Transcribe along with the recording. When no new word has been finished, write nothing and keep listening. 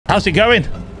How's it going?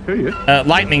 Who are you?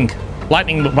 Lightning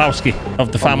McBowski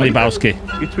of the family Bowski.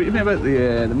 You tweeted me about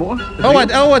the motor.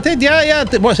 I did. Yeah.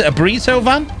 Was it a burrito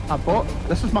van? I bought.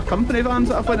 This is my company vans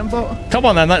that I've went and bought. Come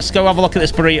on then, let's go have a look at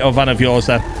this burrito van of yours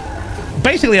then.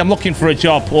 Basically, I'm looking for a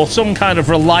job or some kind of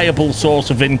reliable source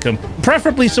of income,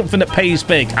 preferably something that pays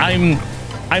big. I'm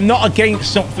not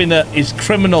against something that is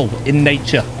criminal in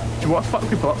nature. Do you want to fuck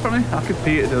people up for me? I could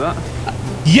pay you to do that.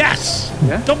 Yes.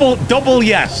 Yeah? Double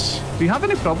yes. Do you have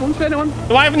any problems with anyone?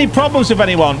 Do I have any problems with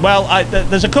anyone? Well,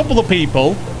 there's a couple of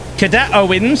people. Cadet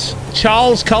Owens,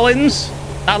 Charles Collins,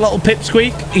 that little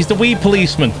pipsqueak. He's the wee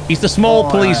policeman. He's the small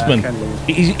policeman.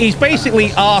 He's basically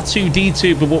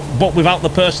R2-D2, but without the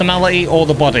personality or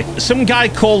the body. Some guy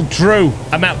called Drew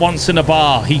I met once in a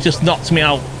bar. He just knocked me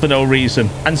out for no reason.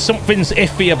 And something's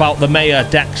iffy about the mayor,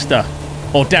 Dexter.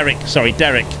 Or Derek. Sorry,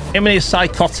 Derek. Him and his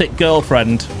psychotic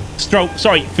girlfriend.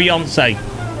 Fiance.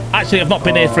 Actually, I've not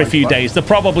been here for a few days. They're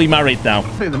probably married now.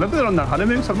 Maybe they're on their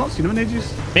honeymoon, so I've not seen them in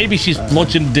ages. Maybe she's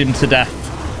bludgeoned him to death.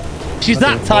 She's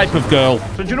that type of girl.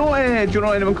 So do you know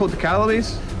anyone called the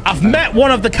Callaways? I've met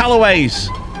one of the Callaways.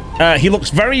 He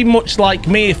looks very much like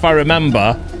me, if I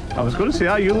remember. I was going to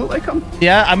say, you look like him.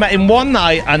 Yeah, I met him one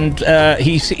night, and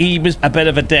he was a bit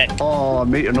of a dick. Oh,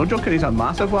 mate, you're no joking. He's a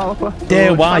massive walloper.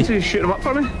 Yeah, why? Fancy shoot him up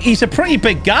for me? He's a pretty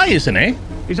big guy, isn't he?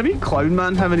 He's a wee clown,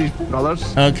 man, him and his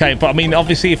brothers. Okay, but I mean,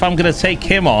 obviously, if I'm going to take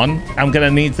him on, I'm going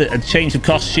to need a change of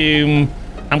costume.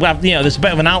 I'm going to have, there's a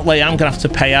bit of an outlay I'm going to have to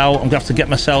pay out. I'm going to have to get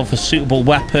myself a suitable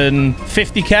weapon.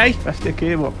 50k?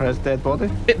 50k, what, for his dead body?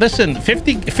 Listen,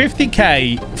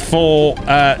 50k for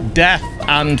death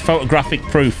and photographic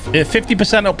proof.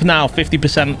 50% up now,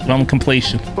 50% on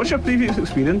completion. What's your previous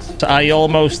experience? I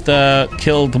almost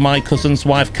killed my cousin's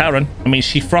wife, Karen. I mean,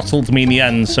 she throttled me in the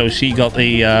end, so she got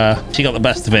the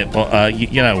best of it. But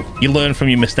you know, you learn from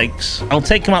your mistakes. I'll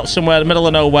take him out somewhere in the middle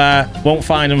of nowhere. Won't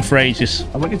find him for ages.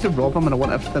 I want you to rob him, and I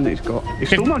want everything that he's got. He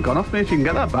stole my gun off me. If you can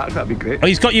get that back, that'd be great. Oh,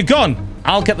 he's got your gun.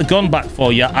 I'll get the gun back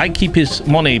for you. I keep his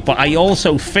money, but I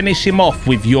also finish him off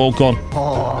with your gun.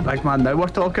 Oh, big man, now we're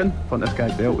talking. I want this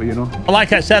guy dealt with, you know.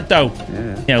 Like I said, though,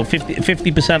 you know,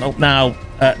 50% up now,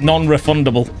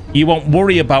 non-refundable. You won't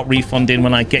worry about refunding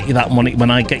when I get you that money,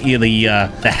 when I get you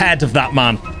the head of that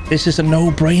man. This is a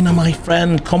no-brainer, my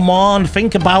friend. Come on,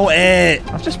 think about it.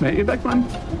 I've just met you, big man.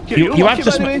 You have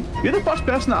just met... You're the first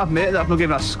person that I've met that I've not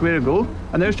given a square go,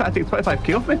 and now he's trying to take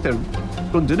 25k off me to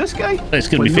go and do this guy. It's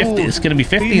going to be 50. It's going to be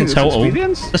 50 in total.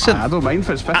 Listen, I don't mind if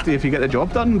it's 50 if you get the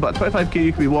job done, but 25k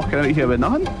you could be walking out here with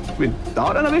nothing. With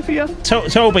darting away for you.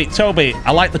 Toby,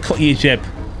 I like the cut of your jib,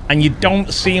 and you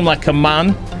don't seem like a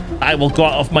man I will go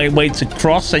out of my way to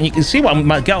cross, and you can see what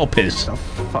my get-up is. I'll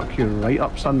fuck you right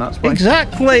up, son, that's why.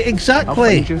 Exactly. I'll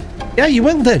find you. Yeah, you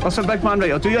will do. Listen, big man,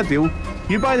 right, I'll do you a deal.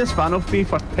 You buy this van off me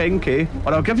for 10k,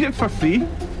 or I'll give you it for free,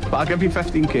 but I'll give you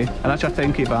 15k, and that's your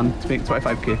 10k van to make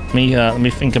 25k. Let me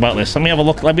think about this. Let me have a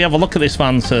look. Let me have a look at this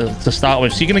van to start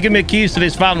with. So you're gonna give me the keys to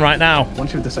this van right now?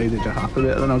 Once you've decided you're happy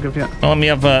with it, then I'll give you it. Oh, let me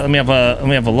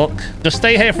have a look. Just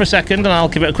stay here for a second, and I'll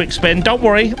give it a quick spin. Don't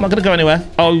worry, I'm not gonna go anywhere.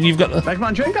 Oh, you've got the... Big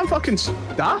man, do you think I'm fucking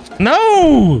daft?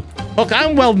 No! Look,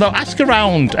 I'm well known. Ask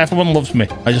around. Everyone loves me.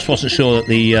 I just wasn't sure that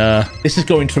the this is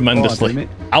going tremendously. Do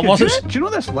you know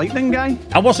this lightning guy?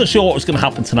 I wasn't sure what was going to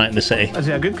happen tonight in the city. Is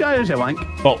he a good guy or is he a wank?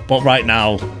 But right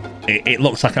now, it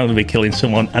looks like I'm going to be killing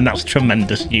someone, and that's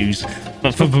tremendous news.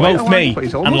 But for both me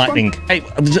and lightning. Hey,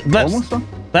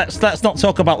 let's not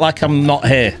talk about like I'm not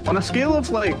here. On a scale of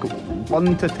like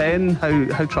 1 to 10,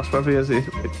 how trustworthy is he?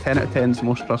 10 out of 10 is the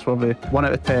most trustworthy. 1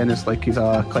 out of 10 is like he's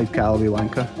a Clyde Calloway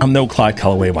wanker. I'm no Clyde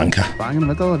Calloway wanker. Bang in the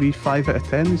middle, a wee 5 out of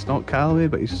 10. He's not Calloway,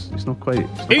 but he's not quite.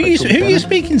 Who are you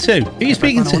speaking to? Who are you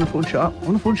speaking to? On the phone, shut up.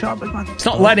 On the phone, shut up, big man. It's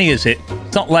not Lenny, is it?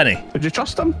 It's not Lenny. Would you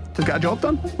trust him to get a job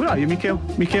done? Where are you, Mikhail?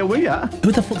 Mikhail, where you at?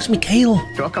 Who the fuck's Mikhail? Do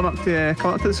you want to come up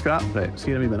to the scrap? Right, see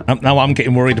you in a wee minute. Now I'm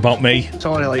getting worried about me.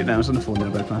 Sorry, like now I was on the phone there,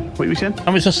 big man. What were you saying? I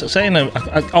was just saying,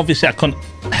 obviously I couldn't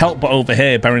help but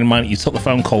overhear, bearing in mind that you took the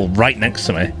phone call right next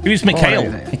to me. Who's Mikhail?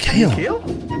 Right. Mikhail?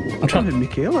 I'm trying to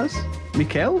think who Mikhail is.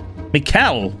 Mikhail?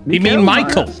 Mikhail? You mean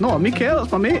Michael? It's not Mikhail,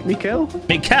 it's my mate, Mikhail.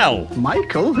 Mikhail?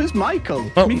 Michael? Who's Michael?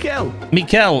 Oh, Mikhail.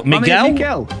 Miguel?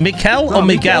 Miguel or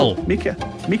Miguel? Miguel.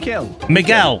 Miguel.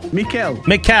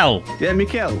 Yeah,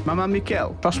 Miguel. My man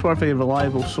Miguel. Trustworthy,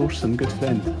 reliable source and good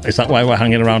friend. Is that why we're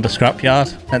hanging around a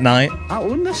scrapyard at night? I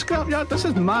own this scrapyard. This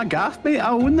is my gaff, mate. I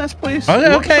own this place. Oh,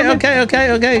 okay.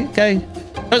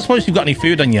 I don't suppose you've got any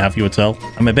food on you, have you at all?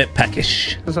 I'm a bit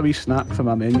peckish. There's a wee snack for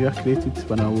my menu I created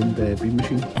when I owned the bean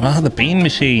machine. Ah, the bean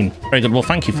machine. Very good. Well,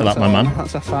 thank you for that, my man.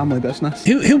 That's a family business.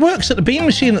 Who works at the bean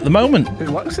machine at the moment?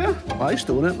 Who works there? Well, I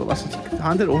stole it, but I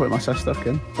handed it over to my sister,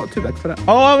 Kim. Not too big for it.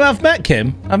 Oh, I've met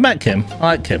Kim. I've met Kim. I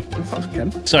like Kim. That's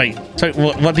Kim. Sorry.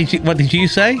 What did you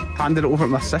say? Handed it over to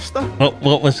my sister.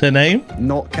 What was her name?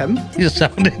 Not Kim. You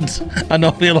sounded an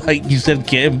awful like you said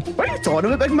Kim. What are you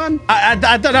talking about, big man?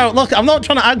 I don't know. Look, I'm not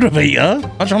trying to aggravate you. I'm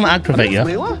not trying to aggravate you.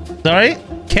 Layla? Sorry?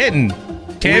 Kim.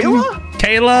 Layla?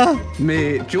 Kayla?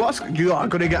 Mate, you are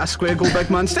going to get a square goal, big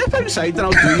man. Step outside and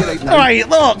I'll do you right now. All right,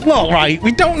 look, right.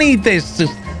 We don't need this to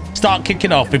start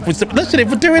kicking off. If we're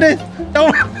doing it,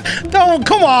 don't,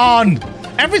 come on.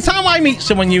 Every time I meet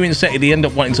someone new in City, they end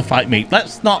up wanting to fight me.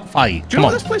 Let's not fight. Do you know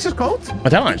what this place is called? I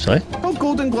don't actually. It's called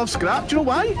Golden Glove Scrap. Do you know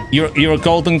why? You're a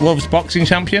Golden Gloves boxing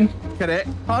champion? Correct.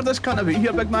 Hardest cunt about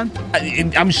here, big man.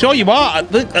 I'm sure you are.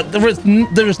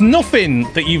 There is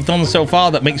nothing that you've done so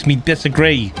far that makes me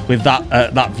disagree with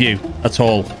that view at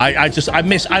all.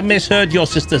 I misheard your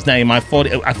sister's name. I thought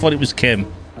it was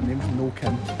Kim. Her name's no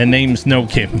Kim. Her name's no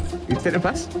Kim. You take the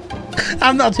piss?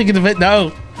 I'm not taking the bit.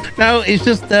 No, it's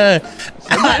just.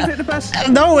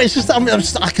 No, it's just. I'm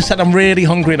just like I said. I'm really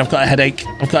hungry and I've got a headache.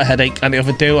 And if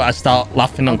I do, I start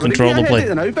laughing uncontrollably.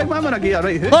 Now, big man, when I get a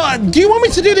right hook. Look, do you want me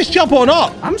to do this job or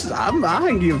not? I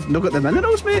think you've not got the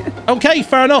minerals, mate. Okay,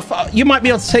 fair enough. You might be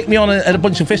able to take me on a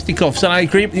bunch of fisticuffs, and I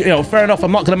agree. Fair enough.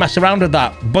 I'm not going to mess around with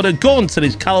that. But a gun to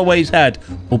this Callaway's head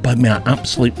will bring me an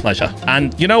absolute pleasure.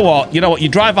 And you know what? You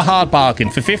drive a hard bargain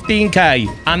for 15k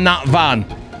and that van,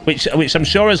 which I'm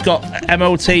sure has got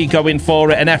MOT going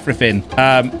for it and everything.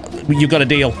 You got a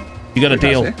deal. You got a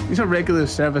deal. These are regular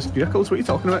service vehicles. What are you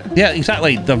talking about? Yeah,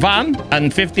 exactly. The van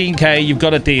and 15k. You've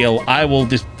got a deal. I will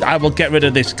get rid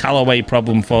of this Callaway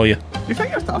problem for you. You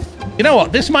think you're tough? You know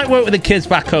what? This might work with the kids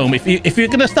back home. If you're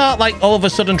gonna start like all of a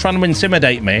sudden trying to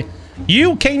intimidate me,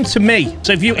 you came to me.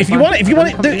 So if you want to do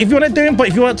it, but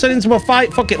if you want to turn into a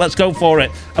fight, fuck it, let's go for it.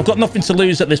 I've got nothing to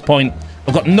lose at this point.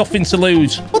 I've got nothing to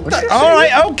lose. What the? All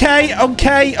right, okay.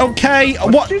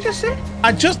 What did you just say?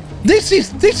 This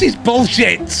is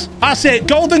bullshit. That's it.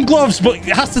 Golden gloves, but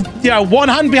it has to, one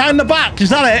hand behind the back.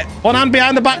 Is that it? One hand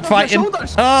behind the back fighting.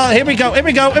 Oh, here we go.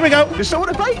 You still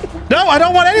want to fight? No, I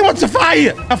don't want anyone to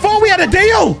fight. I thought we had a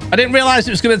deal. I didn't realize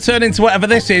it was going to turn into whatever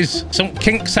this is. Some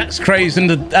kink sex craze in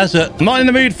the desert. I'm not in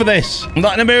the mood for this. I'm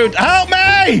not in the mood. Help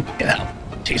me.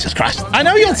 Jesus Christ. I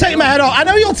know you'll take my head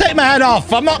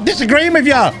off. I'm not disagreeing with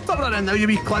you. Stop running now, you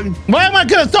wee clown. Why am I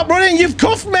going to stop running? You've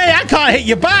cuffed me. I can't hit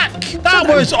you back. That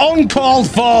was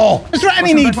uncalled for. Is there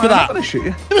any need for that? I'm going to shoot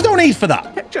you. There was no need for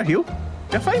that. Hit your heel.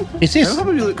 You're fine. Is this? Now have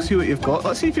a wee look, see what you've got.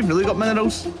 Let's see if you've really got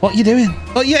minerals. What are you doing?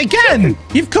 Oh, yeah, again.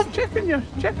 You've come. Checking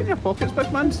your pockets,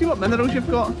 big man. See what minerals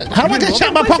you've got. How am I going to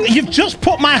check my pocket? You've just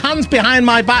put my hands behind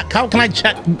my back. How can I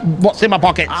check what's in my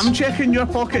pockets? I'm checking your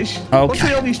pockets. Okay. What's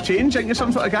with all these change? Ain't you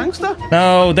some sort of gangster?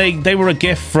 No, they were a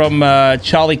gift from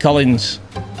Charlie Collins.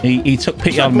 He took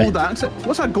pity on me.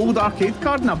 What's a gold arcade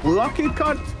card and a blue arcade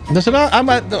card? There's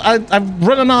I've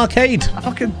run an arcade. A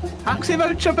fucking taxi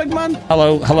voucher, big man.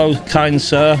 Hello, kind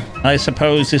sir. I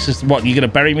suppose this is what, you're going to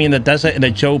bury me in the desert in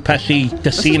a Joe Pesci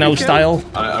casino style?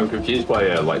 I'm confused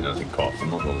by Lightning and Cough,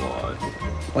 I'm not going to lie.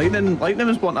 Lightning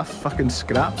was wanting a fucking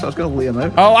scrap, so I was going to lay him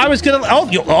out. Oh, I was going to...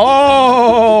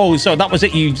 so that was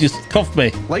it, you just cuffed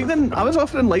me. I was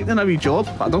offering Lightning a wee job,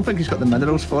 but I don't think he's got the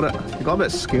minerals for it. He got a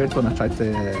bit scared when I tried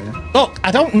to... Look,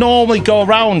 I don't normally go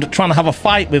around trying to have a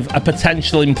fight with a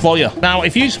potential employer. Now,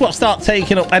 if you just start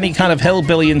taking up any kind of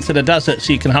hillbilly into the desert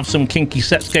so you can have some kinky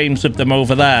sex games with them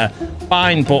over there,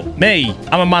 fine, but me,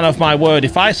 I'm a man of my word.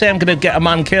 If I say I'm going to get a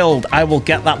man killed, I will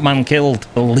get that man killed.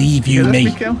 Believe you me.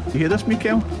 You hear this,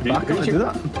 Mikael? Back up to do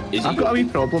that. I've got a wee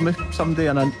problem with somebody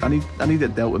and I need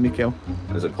it dealt with, Mikael.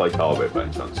 Is it Clay Callaway by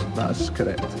any chance? That's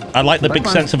correct. I like the big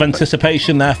sense of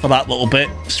anticipation there for that little bit.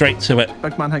 Straight to it.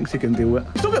 Big man thinks he can deal with it.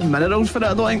 He's still got minerals for it,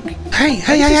 I don't think. Hey.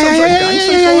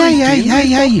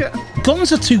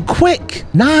 Guns are too quick.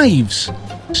 Knives.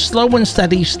 Slow and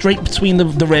steady, straight between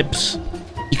the ribs.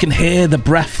 You can hear the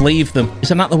breath leave them.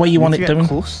 Isn't that the way you want it doing?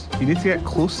 Close. You need to get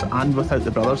close and without the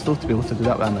brothers, though, to be able to do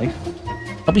that with a knife.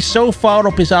 I'll be so far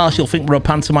up his arse, you'll think we're a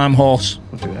pantomime horse.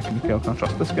 What do you reckon, Mikael? Can I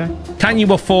trust this guy? Can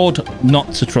you afford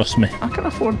not to trust me? I can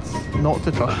afford not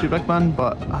to trust you, big man,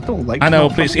 but I don't like. I know,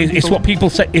 but it's what people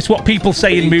say. It's what people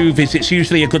say in movies. It's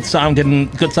usually a good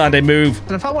sounding move.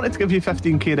 And if I wanted to give you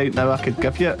 15k right now, I could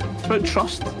give you it. It's about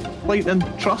trust. Lightning,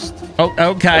 trust. Oh,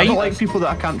 okay. I don't like people that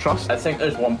I can't trust. I think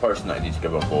there's one person that I need to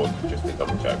give a phone just to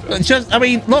double check this. Just, I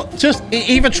mean, look, just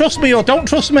either trust me or don't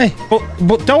trust me.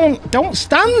 But don't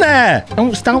stand there.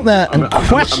 Don't stand there and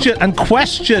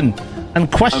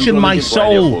question my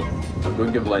soul. I'm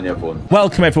going to give Lenny a phone.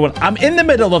 Welcome, everyone. I'm in the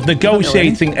middle of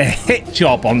negotiating a hit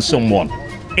job on someone.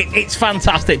 It's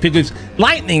fantastic because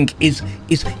Lightning is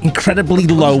incredibly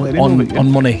low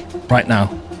on money right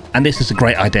now. and this is a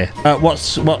great idea.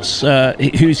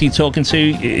 Who's he talking to?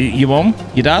 Your mom?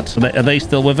 Your dad? Are they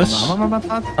still with us?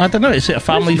 I don't know. Is it a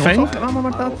family thing?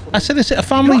 I said, is it a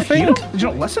family thing? Did you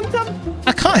not listen to him?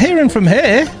 I can't hear him from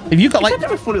here. Have you got like? He said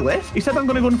it before he left. He said, I'm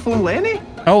going to go and phone Lenny.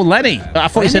 Oh, Lenny. I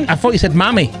thought he said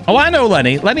Mammy. Oh, I know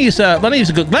Lenny. Lenny's a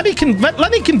good. Lenny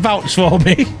can vouch for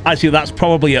me. Actually, that's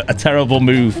probably a terrible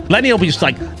move. Lenny will be just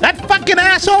like, that fucking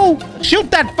asshole.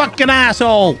 Shoot that fucking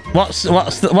asshole.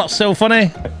 What's so funny?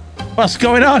 What's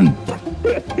going on?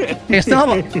 It's not.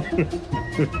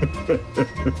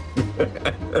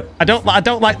 I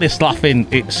don't like this laughing.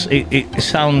 It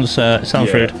sounds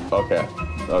rude. Okay.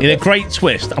 In a great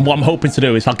twist, and what I'm hoping to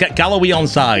do is I'll get Galloway on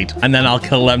side, and then I'll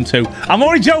kill them too. I'm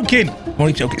only joking.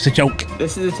 It's a joke.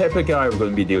 This is the type of guy we're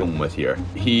going to be dealing with here.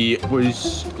 He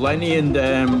was Lenny and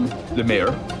the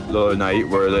mayor the other night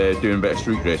were doing a bit of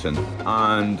street racing,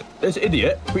 and this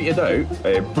idiot tweeted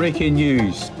out breaking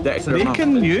news. Dexter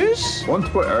Breaking news? on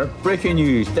Twitter. Breaking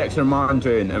news: Dexter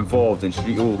Mandarin involved in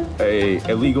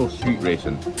illegal street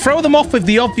racing. Throw them off with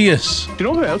the obvious. Do you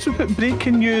know who else would put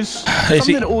breaking news?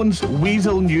 Somebody that owns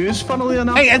Weasel News, funnily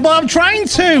enough. Hey, well, I'm trying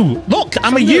to. Look,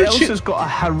 I'm a YouTube. Else has got a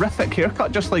horrific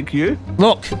haircut just like you.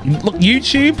 Look,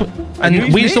 YouTube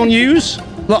and Weasel News.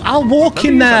 Look, I'll walk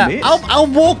in there. I'll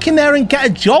walk in there and get a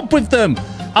job with them.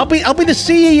 I'll be the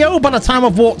CEO by the time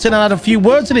I've walked in and had a few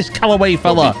words with this Callaway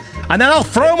fella. And then I'll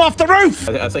throw him off the roof.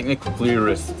 I think the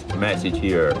clearest message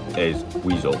here is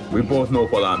Weasel. We both know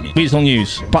what that means. Weasel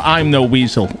News. But I'm no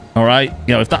Weasel, all right?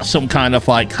 You know, if that's some kind of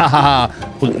like,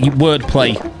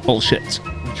 wordplay bullshit.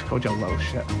 I just called you a little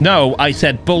shit. No, I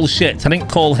said bullshit. I didn't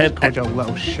call him. I called you a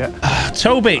little shit.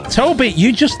 Toby,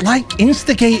 you just like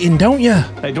instigating, don't you?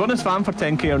 Hey, do you want this van for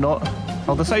 10k or not?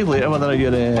 I'll decide later whether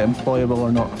you're employable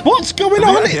or not. What's going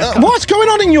on? What's going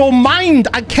on in your mind?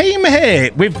 I came here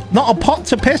with not a pot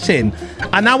to piss in,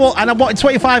 and I wanted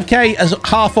 25k as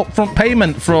half upfront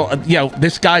payment for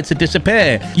this guy to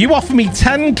disappear. You offer me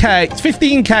 10k,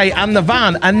 15k, and the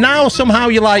van, and now somehow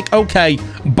you're like, okay,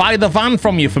 buy the van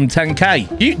from you from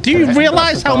 10k. Do you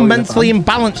realize how mentally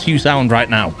imbalanced you sound right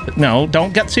now? No,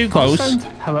 don't get too close.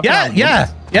 Yeah.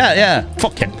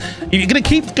 Fuck it. You're gonna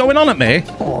keep going on at me.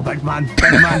 Oh, big man,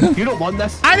 you don't want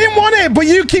this. I didn't want it, but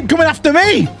you keep coming after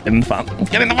me. Get in the van.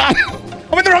 Get in the van.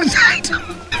 I'm in the wrong side.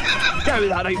 Get out of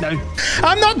that right now.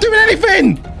 I'm not doing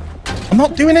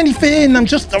anything. I'm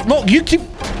just look. You keep.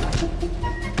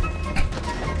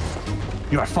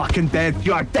 You are fucking dead.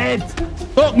 You are dead.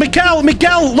 Look, Miguel,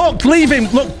 look, leave him.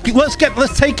 Look, let's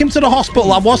take him to the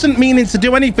hospital. I wasn't meaning to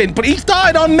do anything, but he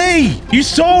started on me. You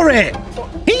saw it.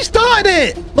 He started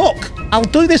it. Look, I'll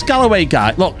do this Galloway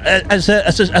guy. Look, as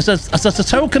a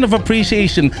token of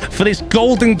appreciation for this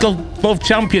Golden Glove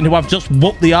champion who I've just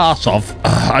whooped the arse of.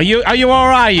 Are you all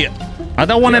right? I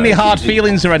don't want any hard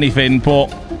feelings or anything,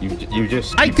 but you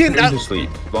just to sleep.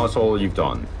 That's all you've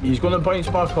done. He's gonna bounce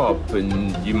back up,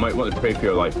 and you might want to pray for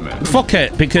your life, man. Fuck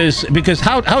it, because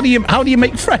how do you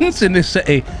make friends in this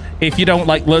city if you don't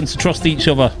like learn to trust each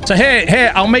other? So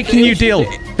here, I'll make a new deal.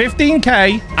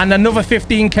 15k and another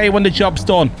 15k when the job's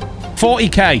done.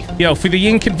 40k, for the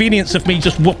inconvenience of me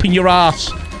just whooping your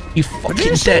ass. You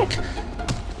fucking dick.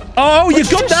 Oh, you're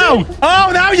good now.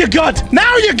 Oh, now you're good.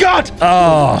 Now you're good.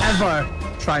 Oh. Ever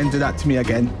try and do that to me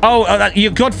again? Oh,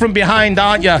 you're good from behind,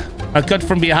 aren't you? Good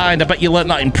from behind. I bet you learned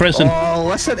that in prison. Oh,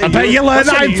 listen to I bet you learned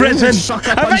that in prison.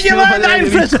 I bet you learned that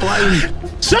in prison.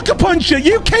 Sucker puncher,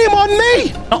 you came on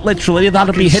me. Not literally,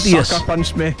 that'd be hideous. Sucker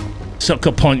punch me.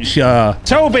 Sucker puncher.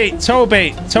 Toby.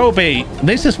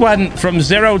 This has went from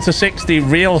 0 to 60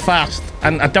 real fast.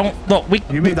 And I don't look.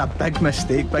 You made a big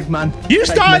mistake, big man. You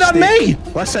started on me.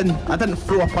 Listen, I didn't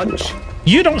throw a punch.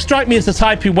 You don't strike me as the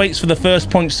type who waits for the first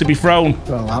punch to be thrown.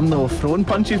 Well, I'm no throwing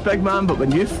punches, big man, but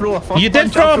when you throw a first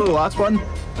punch, I'll throw the last one.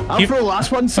 I'll throw the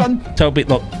last one, son. Toby,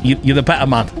 look, you're the better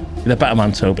man. You're the better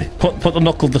man, Toby. Put the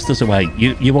knuckle dusters away.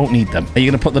 You won't need them. Are you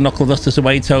going to put the knuckle dusters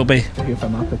away, Toby? Here for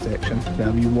my protection.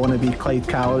 Yeah, you want to be Clyde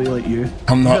Calloway like you.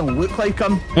 I'm not. You don't look like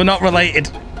him. We're not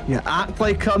related. You act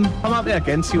like him. Come at me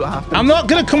again, see what happens. I'm not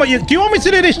going to come at you. Do you want me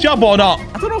to do this job or not?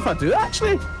 I don't know if I do,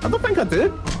 actually. I don't think I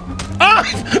do. Ah!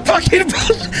 Fucking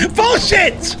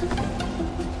bullshit!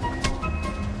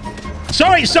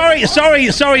 Sorry.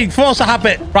 Force a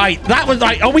habit. Right, that was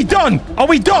like, are we done?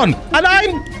 And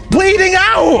I'm bleeding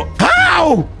out.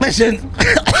 How? Listen.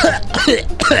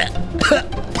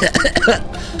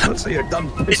 So you're done,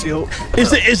 pussy.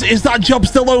 Is that job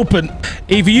still open?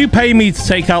 Either you pay me to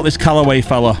take out this Callaway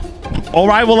fella, or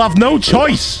I will have no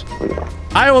choice.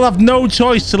 I will have no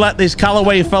choice to let this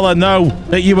Callaway fella know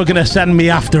that you were going to send me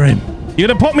after him. You're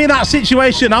going to put me in that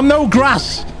situation. I'm no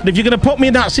grass. But if you're going to put me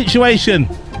in that situation,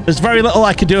 There's very little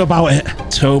I can do about it.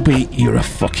 Toby, you're a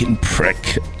fucking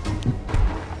prick.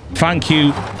 Thank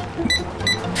you.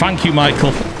 Thank you,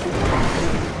 Michael.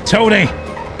 Tony.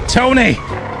 Tony.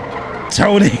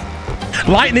 Tony.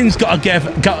 Lightning's got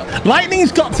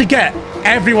to get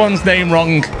everyone's name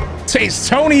wrong. So it's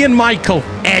Tony and Michael.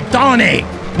 Hey, Tony,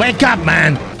 wake up,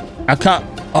 man. I can't.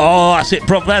 Oh, that's it,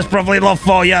 bro. That's probably love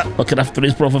for you. Looking after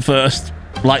his brother first.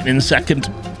 Lightning second.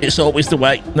 It's always the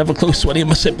way. Never close to any of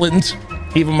my siblings.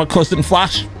 Even my cousin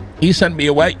Flash. He sent me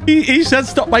away. He said,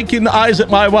 stop making the eyes at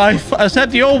my wife. I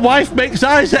said, your wife makes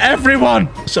eyes at everyone.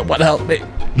 Someone help me.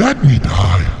 Let me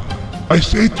die. I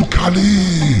say to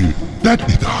Kali, let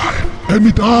me die. Let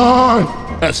me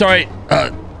die. Sorry,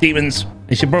 demons.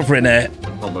 Is your brother in there?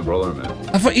 Not my brother, man.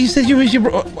 I thought you said you was your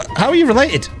brother. How are you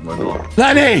related? Why not?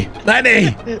 Lenny!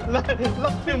 Lenny!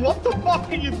 Lenny, what the fuck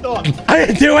are you doing? I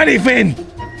didn't do anything.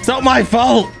 It's not my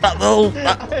fault. Oh,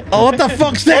 what the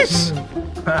fuck's this?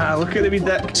 Look at me,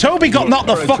 dick. Toby got knocked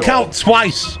the fuck out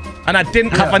twice. And I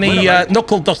didn't have any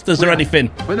knuckle dusters or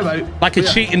anything. Wait about. Like a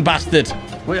cheating bastard.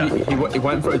 He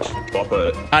went for a chop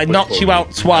at... I knocked you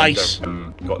out twice.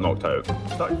 Got knocked out.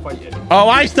 Started fighting. Oh,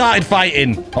 I started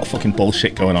fighting. What fucking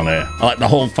bullshit going on here? Like the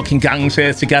whole fucking gang's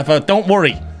here together. Don't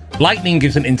worry. Lightning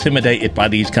isn't intimidated by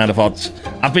these kind of odds.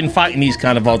 I've been fighting these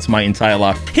kind of odds my entire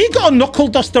life. He got a knuckle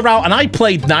duster out and I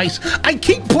played nice. I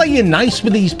keep playing nice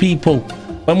with these people.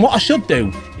 When what I should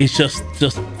do is just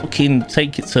fucking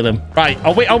take it to them. Right,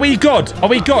 are we good? Are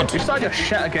we good? You start your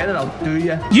shit again and I'll do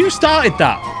you. You started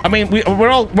that. I mean, we're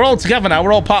all together now.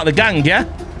 We're all part of the gang, yeah?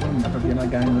 I'll never be in a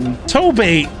gang with me.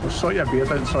 Toby. We'll sort your beard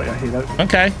out and sort your hair out.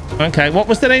 Okay, okay. What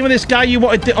was the name of this guy you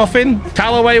wanted it off in?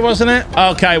 Callaway, wasn't it?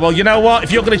 Okay, well, you know what?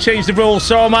 If you're going to change the rules,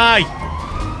 so am I.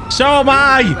 So am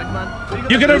I.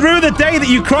 You're going to rue the day that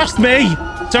you crossed me,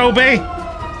 Toby.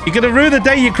 You're going to rue the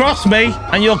day you crossed me,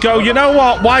 and you'll go, you know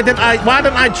what? Why didn't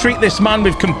I treat this man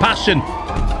with compassion?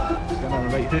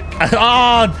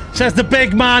 Oh, says the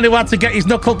big man who had to get his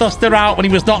knuckle duster out when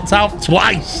he was knocked out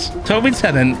twice. Toby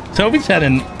Tennant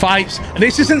fights.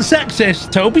 This isn't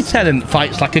sexist. Toby Tennant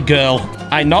fights like a girl.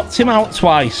 I knocked him out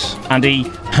twice, and he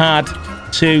had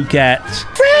to get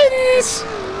friends.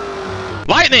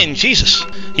 Lightning, Jesus.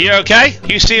 You okay?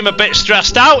 You seem a bit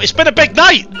stressed out. It's been a big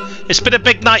night. It's been a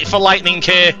big night for Lightning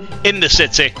here in the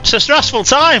city. It's a stressful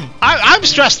time. I'm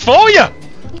stressed for you.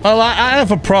 Well, I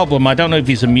have a problem. I don't know if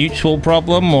it's a mutual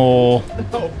problem or...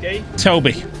 Okay.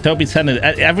 Toby Tennant.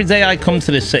 Every day I come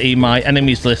to this city, my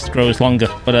enemies list grows longer.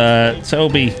 But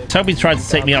Toby tried to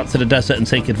take me out to the desert and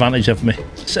take advantage of me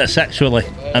sexually.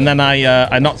 And then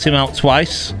I knocked him out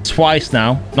twice. Twice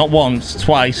now. Not once,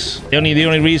 twice. The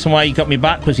only reason why he got me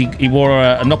back was he wore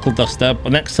a knuckle duster.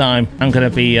 But next time I'm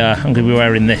gonna be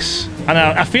wearing this. And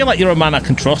I feel like you're a man I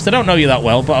can trust. I don't know you that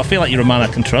well, but I feel like you're a man I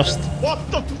can trust.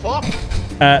 What the fuck?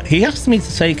 He asked me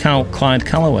to take out Clyde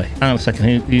Calloway. Hang on a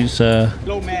second, who's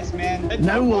Low mass man.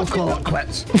 Now we'll call it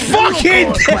quits.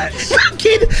 Fucking!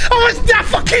 Fucking! I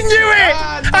fucking knew it!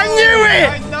 I knew it!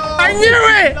 I knew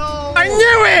it! I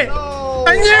knew it!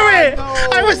 I knew it!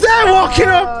 I was there walking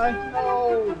up!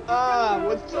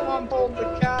 Would someone pull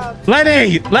the cab?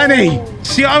 Lenny!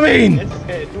 See what I mean?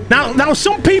 Now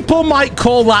some people might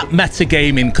call that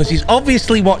metagaming because he's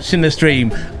obviously watching the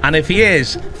stream, and if he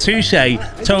is, touche,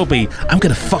 Toby, I'm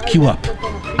gonna fuck you up.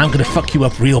 I'm gonna fuck you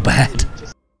up real bad.